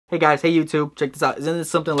Hey guys, hey YouTube, check this out. Isn't this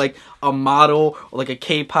something like a model or like a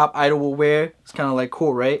K-pop idol will wear? It's kind of like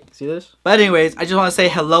cool, right? See this? But anyways, I just want to say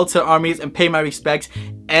hello to armies and pay my respects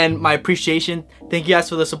and my appreciation. Thank you guys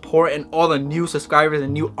for the support and all the new subscribers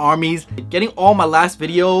and new armies. Getting all my last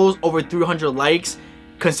videos over 300 likes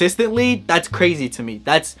consistently, that's crazy to me.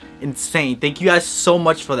 That's insane. Thank you guys so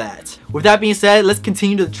much for that. With that being said, let's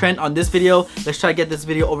continue the trend on this video. Let's try to get this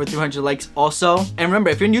video over 300 likes also. And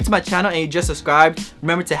remember, if you're new to my channel and you just subscribed,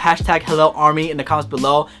 remember to hashtag hello army in the comments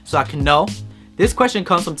below so I can know. This question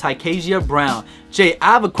comes from Tykasia Brown. Jay,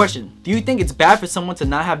 I have a question. Do you think it's bad for someone to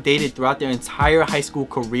not have dated throughout their entire high school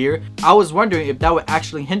career? I was wondering if that would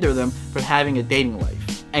actually hinder them from having a dating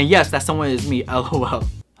life. And yes, that someone is me, lol.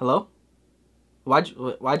 Hello?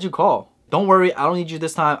 Why'd you call? Don't worry, I don't need you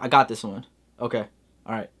this time. I got this one. Okay.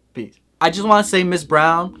 Alright. Peace. I just want to say, Miss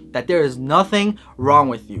Brown, that there is nothing wrong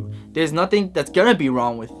with you. There's nothing that's gonna be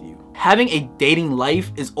wrong with you. Having a dating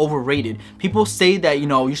life is overrated. People say that, you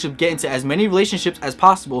know, you should get into as many relationships as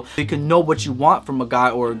possible so you can know what you want from a guy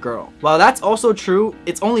or a girl. While that's also true,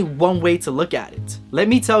 it's only one way to look at it. Let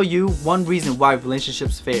me tell you one reason why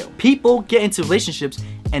relationships fail. People get into relationships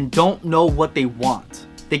and don't know what they want.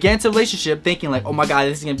 They get into a relationship thinking like, oh my god,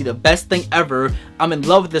 this is gonna be the best thing ever. I'm in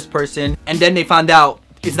love with this person. And then they find out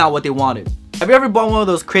it's not what they wanted. Have you ever bought one of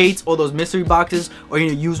those crates or those mystery boxes, or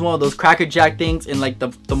you use one of those Cracker Jack things in like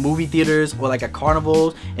the movie theaters or like at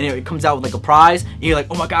carnivals, and it comes out with like a prize and you're like,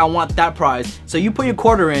 oh my god, I want that prize. So you put your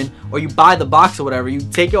quarter in, or you buy the box or whatever, you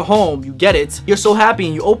take it home, you get it, you're so happy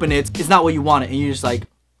and you open it, it's not what you wanted, and you're just like.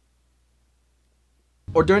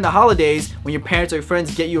 Or during the holidays, when your parents or your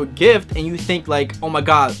friends get you a gift and you think like, oh my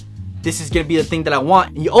god, this is gonna be the thing that I want,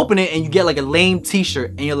 and you open it and you get like a lame t-shirt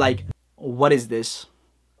and you're like, what is this?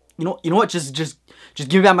 You know what, just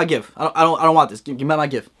give me back my gift. I don't want this. Give me back my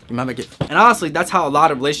gift. Give me back my gift. And honestly, that's how a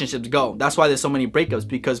lot of relationships go. That's why there's so many breakups,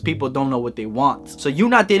 because people don't know what they want. So you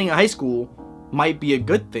not dating in high school might be a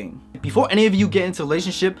good thing. Before any of you get into a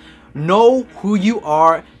relationship, know who you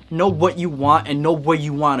are, know what you want, and know where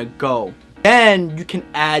you want to go. Then you can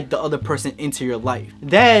add the other person into your life.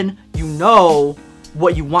 Then you know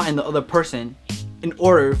what you want in the other person in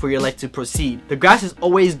order for your life to proceed. The grass is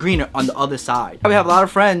always greener on the other side. You have a lot of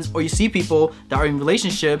friends, or you see people that are in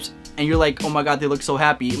relationships and you're like, oh my god, they look so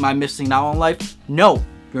happy. Am I missing out on life? No,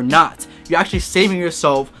 you're not. You're actually saving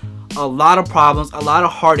yourself a lot of problems, a lot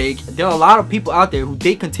of heartache. There are a lot of people out there who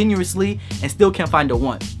date continuously and still can't find the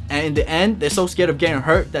one. And in the end, they're so scared of getting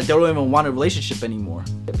hurt that they don't even want a relationship anymore.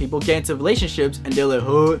 People get into relationships and they're like,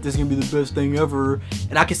 oh, this is gonna be the best thing ever.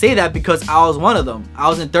 And I can say that because I was one of them. I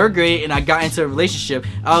was in 3rd grade and I got into a relationship.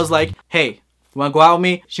 I was like, hey, you wanna go out with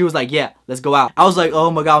me? She was like, yeah, let's go out. I was like, oh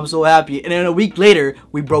my god, I'm so happy. And then a week later,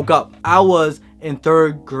 we broke up. I was in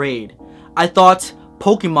 3rd grade. I thought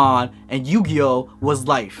Pokemon and Yu-Gi-Oh was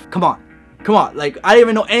life. Come on, like I didn't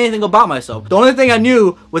even know anything about myself. The only thing I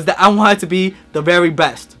knew was that I wanted to be the very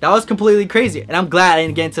best. That was completely crazy, and I'm glad I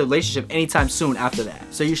didn't get into a relationship anytime soon after that.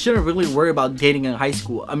 So you shouldn't really worry about dating in high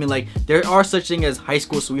school. I mean, like, there are such things as high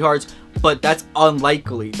school sweethearts, but that's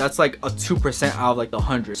unlikely. That's like a 2% out of like the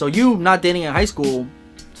 100. So you not dating in high school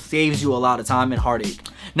saves you a lot of time and heartache.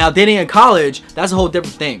 Now dating in college, that's a whole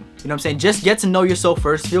different thing. You know what I'm saying? Just get to know yourself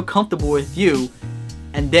first, feel comfortable with you,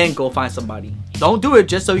 and then go find somebody. Don't do it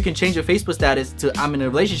just so you can change your Facebook status to I'm in a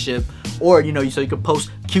relationship, or you know, so you can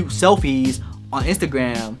post cute selfies on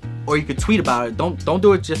Instagram, or you could tweet about it. Don't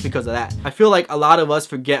do it just because of that. I feel like a lot of us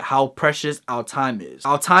forget how precious our time is.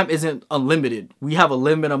 Our time isn't unlimited. We have a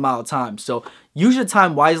limited amount of time. So use your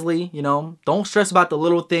time wisely, you know. Don't stress about the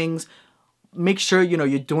little things. Make sure, you know,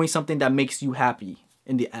 you're doing something that makes you happy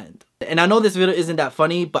in the end. And I know this video isn't that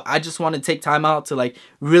funny, but I just want to take time out to like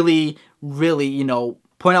really, you know,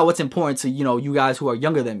 point out what's important to, you know, you guys who are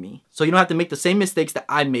younger than me, so you don't have to make the same mistakes that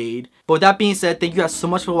I made. But with that being said, thank you guys so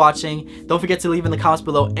much for watching. Don't forget to leave in the comments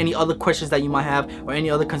below any other questions that you might have, or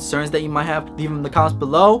any other concerns that you might have. Leave them in the comments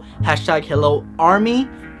below. Hashtag hello army.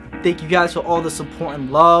 Thank you guys for all the support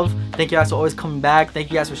and love. Thank you guys for always coming back.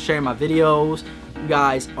 Thank you guys for sharing my videos. You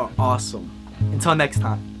guys are awesome. Until next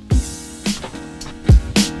time.